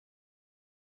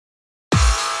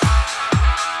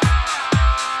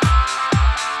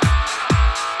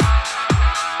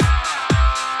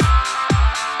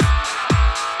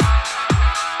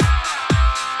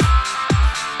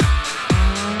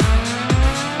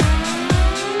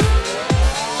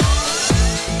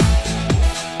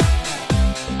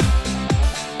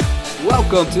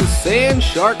Welcome to Sand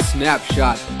Shark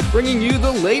Snapshot, bringing you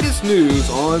the latest news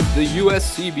on the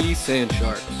USCB Sand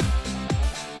Sharks.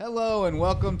 Hello and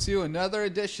welcome to another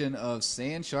edition of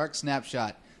Sand Shark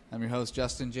Snapshot. I'm your host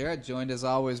Justin Jarrett, joined as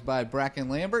always by Brackin,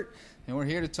 Lambert, and we're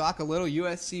here to talk a little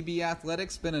USCB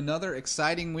Athletics. Been another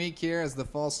exciting week here as the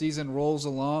fall season rolls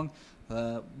along.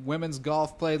 Women's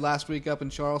golf played last week up in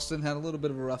Charleston. Had a little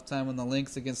bit of a rough time on the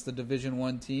links against the Division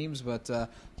I teams, but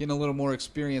getting a little more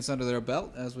experience under their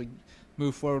belt as we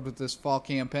move forward with this fall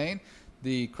campaign.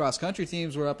 The cross-country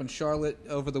teams were up in Charlotte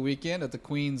over the weekend at the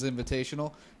Queen's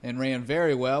Invitational and ran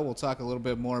very well. We'll talk a little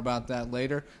bit more about that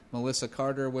later. Melissa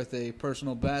Carter with a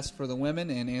personal best for the women,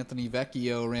 and Anthony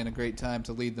Vecchio ran a great time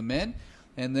to lead the men.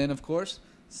 And then, of course,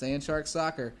 Sand Shark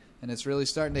Soccer. And it's really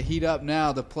starting to heat up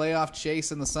now. The playoff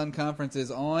chase in the Sun Conference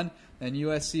is on, and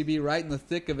USCB right in the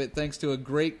thick of it thanks to a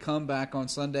great comeback on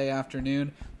Sunday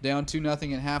afternoon. Down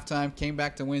 2-0 at halftime, came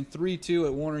back to win 3-2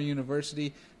 at Warner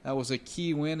University. That was a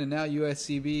key win, and now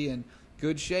USCB in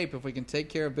good shape. If we can take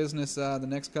care of business the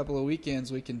next couple of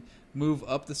weekends, we can move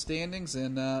up the standings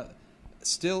and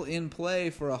still in play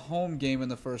for a home game in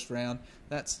the first round.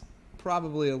 That's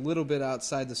probably a little bit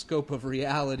outside the scope of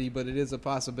reality, but it is a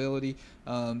possibility.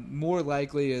 More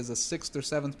likely is a 6th or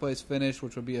 7th place finish,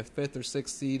 which would be a 5th or 6th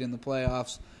seed in the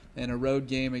playoffs, and a road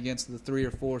game against the 3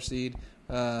 or 4 seed,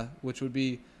 which would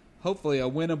be hopefully a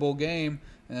winnable game.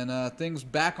 And things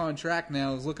back on track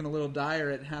now. It was looking a little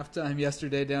dire at halftime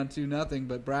yesterday, down 2-0.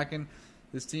 But Brackin,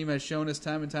 this team has shown us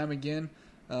time and time again,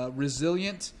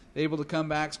 resilient, able to come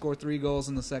back, score 3 goals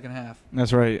in the second half.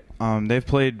 That's right. They've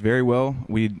played very well.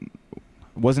 We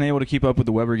wasn't able to keep up with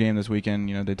the Weber game this weekend.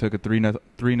 You know, they took a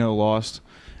 3-0 loss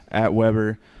at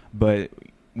Weber, but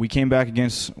we came back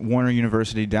against Warner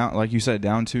University down, like you said,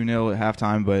 down 2-0 at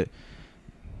halftime. But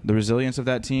the resilience of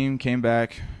that team came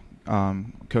back.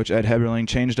 Coach Ed Heberling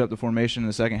changed up the formation in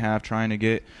the second half, trying to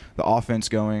get the offense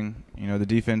going. You know, the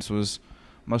defense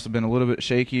must have been a little bit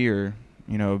shaky, or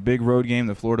a big road game,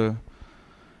 the Florida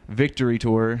Victory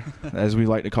Tour, as we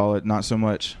like to call it. Not so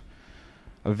much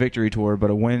a victory tour, but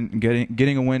a win.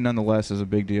 Getting a win nonetheless is a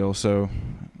big deal. So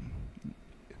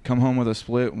come home with a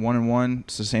split 1-1.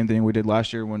 It's the same thing we did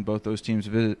last year when both those teams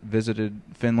visited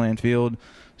Finland Field.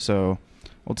 So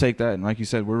we'll take that. And like you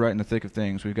said, we're right in the thick of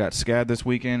things. We've got SCAD this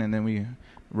weekend, and then we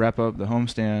wrap up the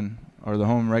homestand or the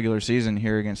home regular season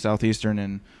here against Southeastern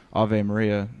and Ave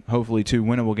Maria. Hopefully 2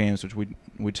 winnable games, which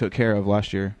we took care of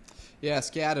last year. Yeah,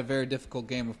 SCAD, a very difficult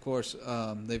game, of course.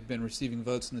 They've been receiving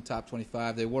votes in the top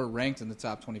 25. They were ranked in the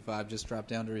top 25, just dropped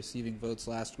down to receiving votes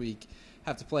last week.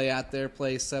 Have to play at their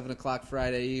place, 7 o'clock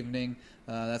Friday evening.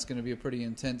 That's going to be a pretty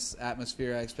intense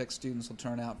atmosphere. I expect students will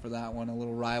turn out for that one, a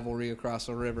little rivalry across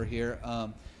the river here.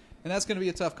 And that's going to be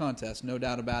a tough contest, no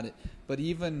doubt about it. But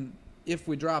even if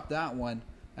we drop that one,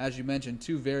 as you mentioned,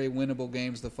 2 very winnable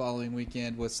games the following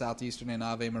weekend with Southeastern and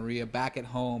Ave Maria back at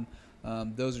home.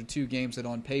 Those are 2 games that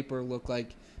on paper look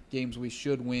like games we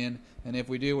should win, and if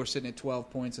we do, we're sitting at 12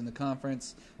 points in the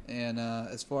conference, and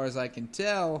as far as I can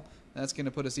tell, that's going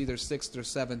to put us either 6th or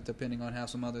 7th, depending on how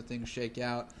some other things shake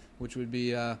out, which would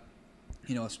be a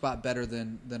spot better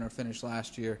than our finish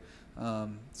last year.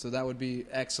 So that would be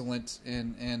excellent,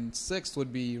 and 6th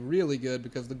would be really good,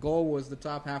 because the goal was the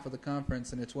top half of the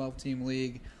conference in a 12-team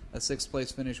league. A 6th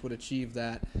place finish would achieve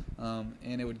that,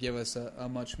 and it would give us a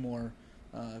much more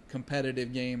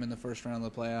competitive game in the first round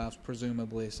of the playoffs,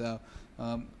 presumably. So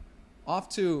off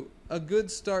to a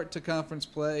good start to conference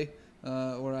play,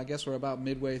 or I guess we're about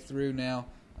midway through now.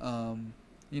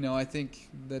 I think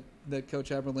that Coach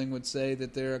Eberling would say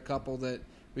that there are a couple that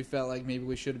we felt like maybe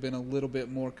we should have been a little bit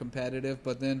more competitive.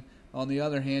 But then on the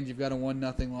other hand, you've got a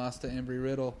 1-0 loss to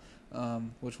Embry-Riddle,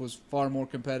 which was far more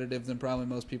competitive than probably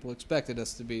most people expected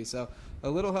us to be. So a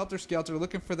little helter-skelter,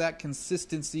 looking for that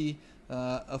consistency,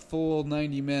 a full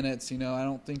 90 minutes. I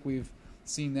don't think we've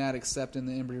seen that except in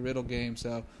the Embry-Riddle game.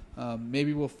 So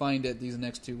maybe we'll find it these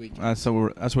next 2 weeks.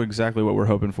 That's exactly what we're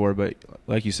hoping for. But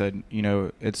like you said,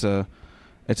 it's a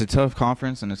tough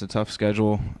conference and it's a tough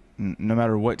schedule. No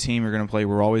matter what team you're going to play,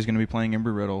 we're always going to be playing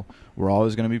Embry-Riddle. We're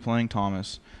always going to be playing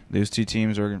Thomas. Those 2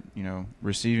 teams are,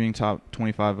 receiving top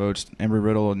 25 votes.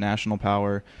 Embry-Riddle, a national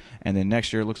power. And then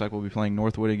next year it looks like we'll be playing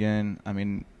Northwood again. I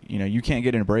mean, you can't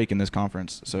get in a break in this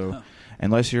conference. So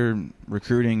unless you're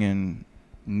recruiting in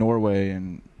Norway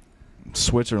and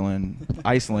Switzerland,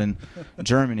 Iceland,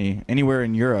 Germany, anywhere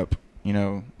in Europe,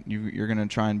 you're going to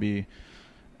try and be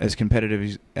as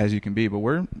competitive as you can be. But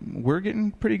we're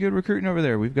getting pretty good recruiting over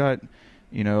there. We've got,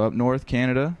 up north,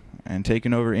 Canada, and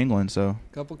taking over England. So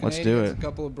a couple let's do Canadians, it. a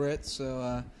couple of Brits.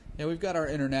 So Yeah, we've got our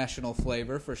international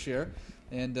flavor for sure.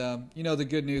 And, the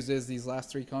good news is these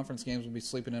last 3 conference games will be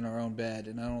sleeping in our own bed,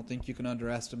 and I don't think you can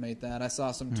underestimate that. I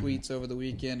saw some tweets over the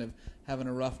weekend of having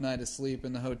a rough night of sleep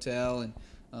in the hotel, and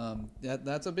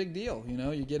that's a big deal.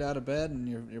 You get out of bed and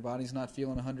your body's not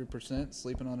feeling 100%,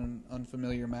 sleeping on an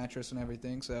unfamiliar mattress and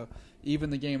everything. So even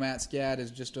the game at SCAD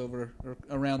is just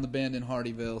around the bend in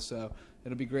Hardyville, so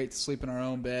it'll be great to sleep in our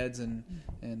own beds and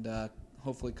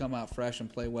hopefully come out fresh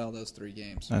and play well those 3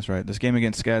 games. That's right. This game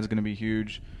against SCAD is going to be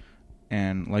huge.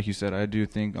 And like you said, I do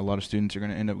think a lot of students are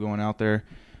going to end up going out there.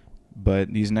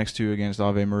 But these next 2 against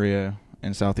Ave Maria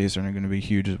and Southeastern are going to be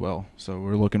huge as well. So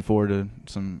we're looking forward to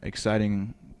some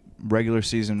exciting regular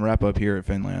season wrap-up here at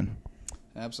Finland.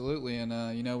 Absolutely. And,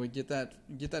 we get that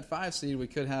 5 seed, we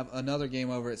could have another game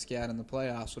over at SCAD in the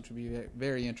playoffs, which would be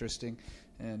very interesting.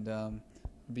 And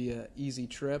be an easy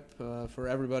trip for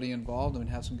everybody involved and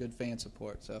have some good fan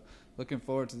support. So looking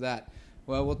forward to that.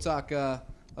 Well, we'll talk a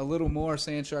little more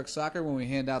Sandshark soccer when we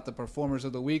hand out the performers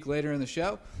of the week later in the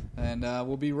show, and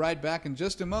we'll be right back in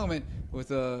just a moment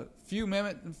with a few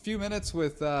minutes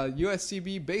with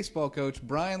USCB baseball coach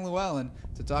Bryan Lewallyn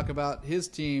to talk about his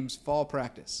team's fall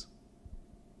practice.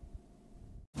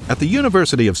 At the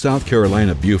University of South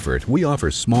Carolina, Beaufort, we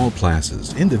offer small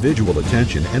classes, individual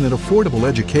attention, and an affordable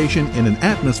education in an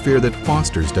atmosphere that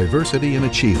fosters diversity and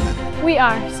achievement. We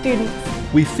are students.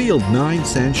 We field 9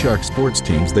 Sandshark sports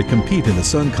teams that compete in the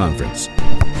Sun Conference.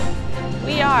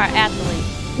 We are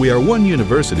athletes. We are one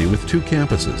university with 2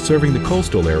 campuses serving the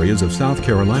coastal areas of South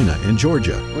Carolina and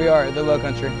Georgia. We are the Low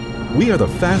Country. We are the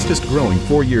fastest growing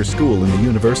 4-year school in the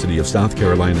University of South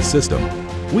Carolina system.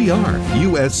 We are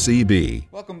USCB.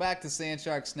 Welcome back to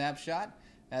Sandshark Snapshot.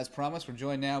 As promised, we're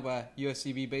joined now by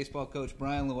USCB baseball coach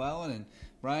Bryan Lewallyn. And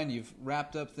Bryan, you've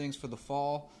wrapped up things for the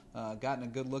fall, gotten a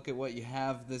good look at what you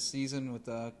have this season with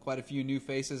quite a few new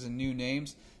faces and new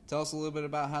names. Tell us a little bit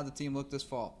about how the team looked this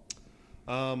fall.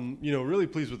 Really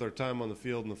pleased with our time on the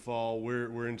field in the fall.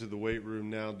 We're into the weight room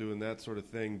now doing that sort of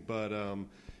thing. But,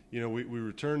 we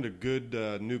returned a good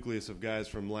nucleus of guys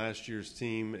from last year's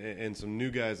team, and some new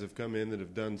guys have come in that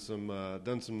have done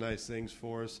some nice things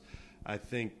for us. I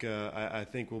think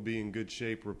we'll be in good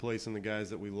shape replacing the guys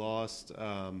that we lost.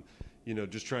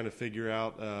 Just trying to figure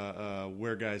out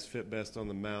where guys fit best on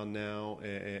the mound now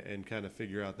and kind of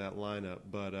figure out that lineup.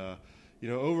 But,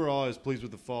 overall I was pleased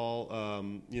with the fall,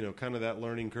 kind of that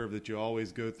learning curve that you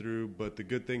always go through. But the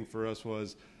good thing for us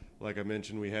was, like I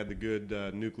mentioned, we had the good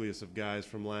nucleus of guys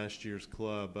from last year's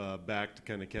club back to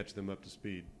kind of catch them up to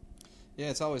speed. Yeah,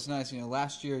 it's always nice.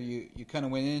 Last year you kind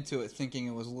of went into it thinking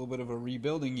it was a little bit of a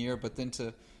rebuilding year, but then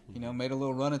made a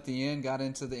little run at the end, got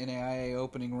into the NAIA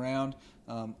opening round.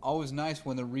 Always nice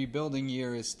when the rebuilding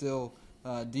year is still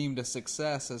deemed a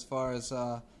success as far as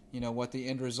what the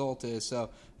end result is. So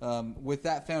with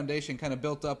that foundation kind of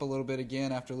built up a little bit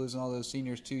again after losing all those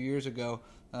seniors 2 years ago,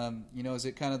 is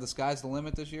it kind of the sky's the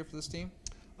limit this year for this team?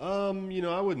 I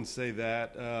wouldn't say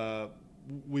that.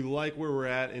 We like where we're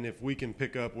at, and if we can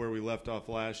pick up where we left off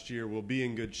last year, we'll be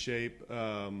in good shape.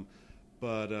 Tough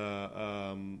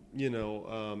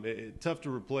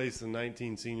to replace the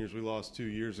 19 seniors we lost 2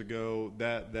 years ago.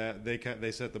 That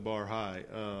they set the bar high.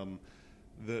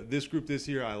 This group this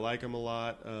year, I like them a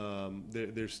lot.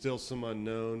 There's still some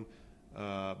unknown,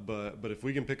 but if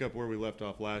we can pick up where we left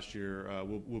off last year,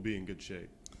 we'll be in good shape.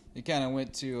 You kind of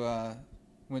went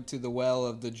to the well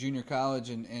of the junior college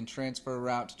and transfer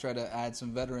route to try to add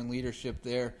some veteran leadership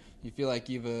there. You feel like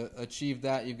you've achieved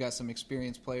that? You've got some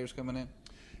experienced players coming in?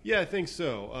 Yeah, I think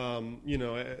so.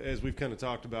 As we've kind of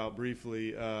talked about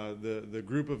briefly, the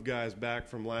group of guys back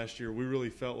from last year, we really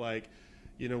felt like,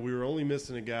 we were only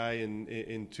missing a guy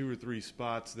in 2 or 3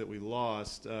 spots that we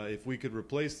lost. If we could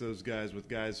replace those guys with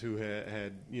guys who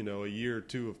had a year or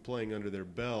 2 of playing under their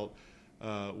belt,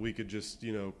 we could just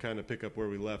kind of pick up where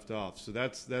we left off. So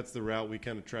that's the route we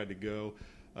kind of tried to go.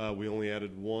 We only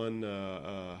added 1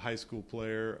 high school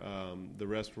player. The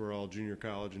rest were all junior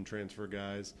college and transfer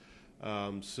guys.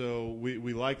 So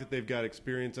we like that they've got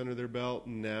experience under their belt,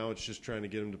 and now it's just trying to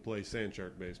get them to play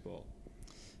Sandshark baseball.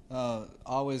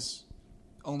 Always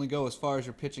only go as far as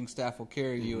your pitching staff will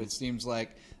carry you. It seems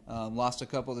like lost a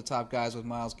couple of the top guys with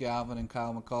Miles Galvin and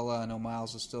Kyle McCullough. I know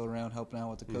Miles is still around helping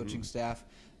out with the coaching staff.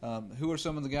 Who are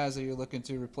some of the guys that you're looking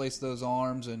to replace those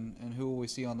arms, and who will we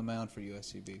see on the mound for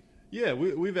USCB? Yeah,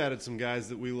 we've added some guys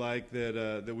that we like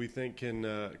that we think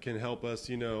can help us.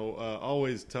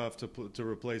 Always tough to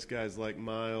replace guys like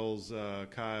Miles,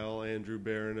 Kyle, Andrew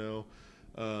Barano.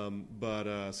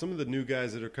 But some of the new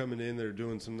guys that are coming in that are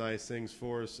doing some nice things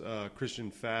for us. Christian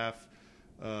Pfaff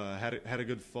had a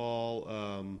good fall.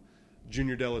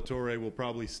 Junior De La Torre will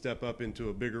probably step up into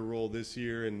a bigger role this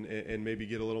year and maybe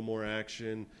get a little more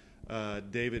action.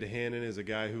 David Hannon is a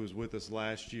guy who was with us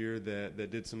last year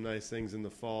that did some nice things in the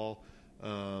fall.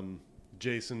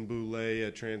 Jason Boulay,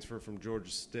 a transfer from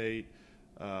Georgia State.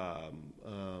 There's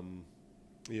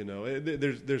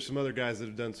some other guys that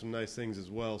have done some nice things as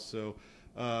well. So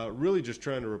really just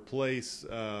trying to replace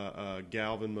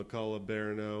Galvin, McCullough,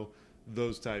 Barano,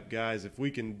 those type guys. If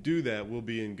we can do that, we'll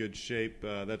be in good shape.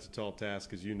 That's a tall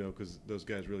task, as you know, because those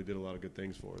guys really did a lot of good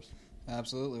things for us.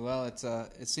 Absolutely. Well,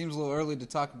 it seems a little early to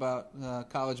talk about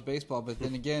college baseball, but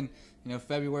then again,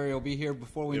 February will be here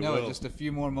before we know it. Just a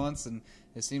few more months, and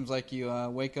it seems like you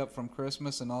wake up from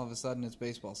Christmas, and all of a sudden it's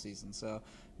baseball season. So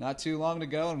not too long to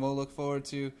go, and we'll look forward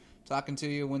to talking to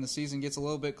you when the season gets a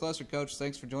little bit closer. Coach,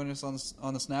 thanks for joining us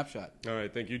on the Snapshot. All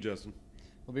right. Thank you, Justin.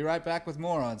 We'll be right back with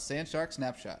more on Sand Shark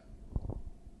Snapshot.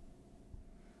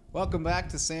 Welcome back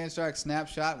to Sand Shark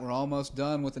Snapshot. We're almost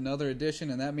done with another edition,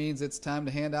 and that means it's time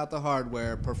to hand out the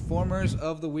hardware. Performers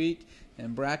of the Week.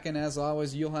 And Brackin, as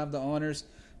always, you'll have the honors.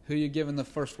 Who you giving the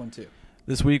first one to?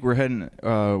 This week we're heading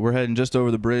just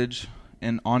over the bridge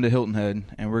and onto Hilton Head,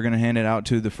 and we're going to hand it out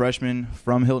to the freshman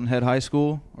from Hilton Head High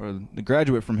School, or the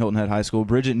graduate from Hilton Head High School,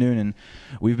 Bridget Noonan.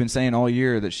 We've been saying all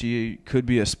year that she could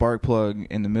be a spark plug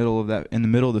in the middle of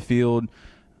the field.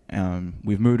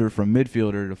 We've moved her from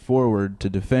midfielder to forward to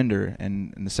defender,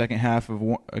 and in the second half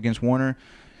against Warner,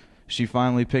 she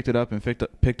finally picked it up and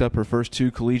picked up her first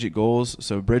 2 collegiate goals.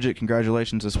 So, Bridget,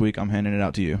 congratulations this week. I'm handing it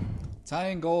out to you.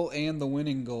 Tying goal and the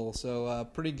winning goal, so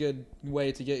pretty good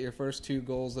way to get your first 2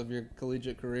 goals of your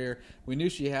collegiate career. We knew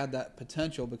she had that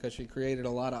potential because she created a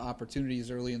lot of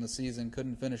opportunities early in the season,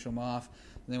 couldn't finish them off.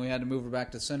 And then we had to move her back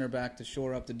to center back to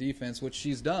shore up the defense, which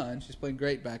she's done. She's played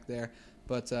great back there.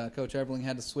 But Coach Eberling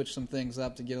had to switch some things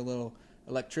up to get a little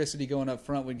electricity going up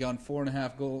front. We'd gone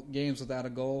 4.5 games without a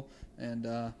goal,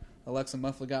 and Alexa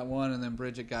Muffley got 1, and then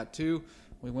Bridget got 2.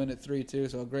 We win at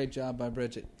 3-2, so a great job by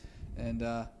Bridget. And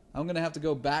I'm going to have to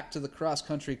go back to the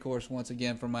cross-country course once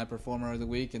again for my Performer of the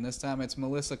Week, and this time it's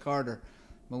Melissa Carter.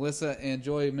 Melissa and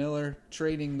Joy Miller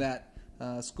trading that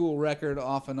school record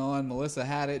off and on. Melissa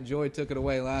had it. Joy took it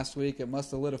away last week. It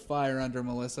must have lit a fire under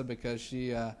Melissa because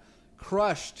she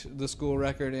crushed the school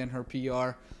record in her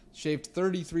PR, shaved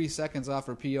 33 seconds off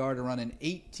her PR to run an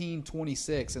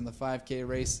 18:26 in the 5K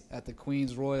race at the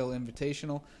Queens Royal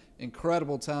Invitational.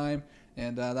 Incredible time,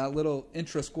 and that little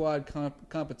intra-squad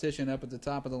competition up at the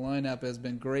top of the lineup has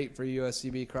been great for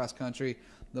USCB cross country.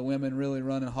 The women really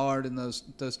running hard in those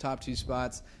top 2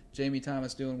 spots. Jamie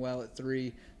Thomas doing well at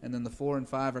 3, and then the 4 and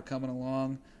 5 are coming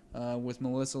along with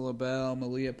Melissa LaBelle,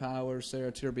 Malia Powers,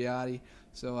 Sarah Turbiati.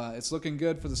 So it's looking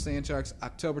good for the Sand Sharks.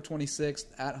 October 26th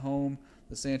at home,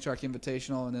 the Sand Shark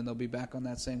Invitational, and then they'll be back on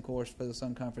that same course for the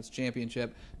Sun Conference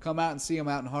Championship. Come out and see them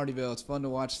out in Hardyville. It's fun to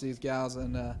watch these gals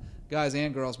and guys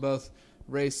and girls both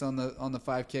race on the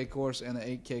 5K course and the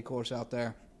 8K course out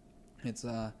there. It's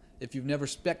if you've never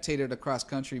spectated a cross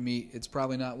country meet, it's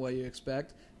probably not what you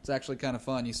expect. It's actually kind of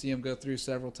fun. You see them go through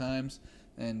several times,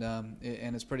 and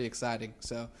it's pretty exciting.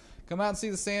 So come out and see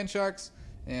the Sand Sharks,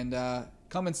 and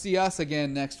come and see us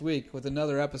again next week with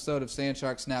another episode of Sand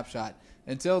Shark Snapshot.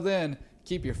 Until then,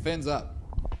 keep your fins up.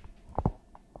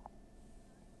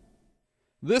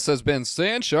 This has been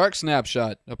Sand Shark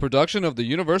Snapshot, a production of the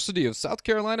University of South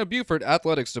Carolina Beaufort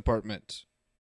Athletics Department.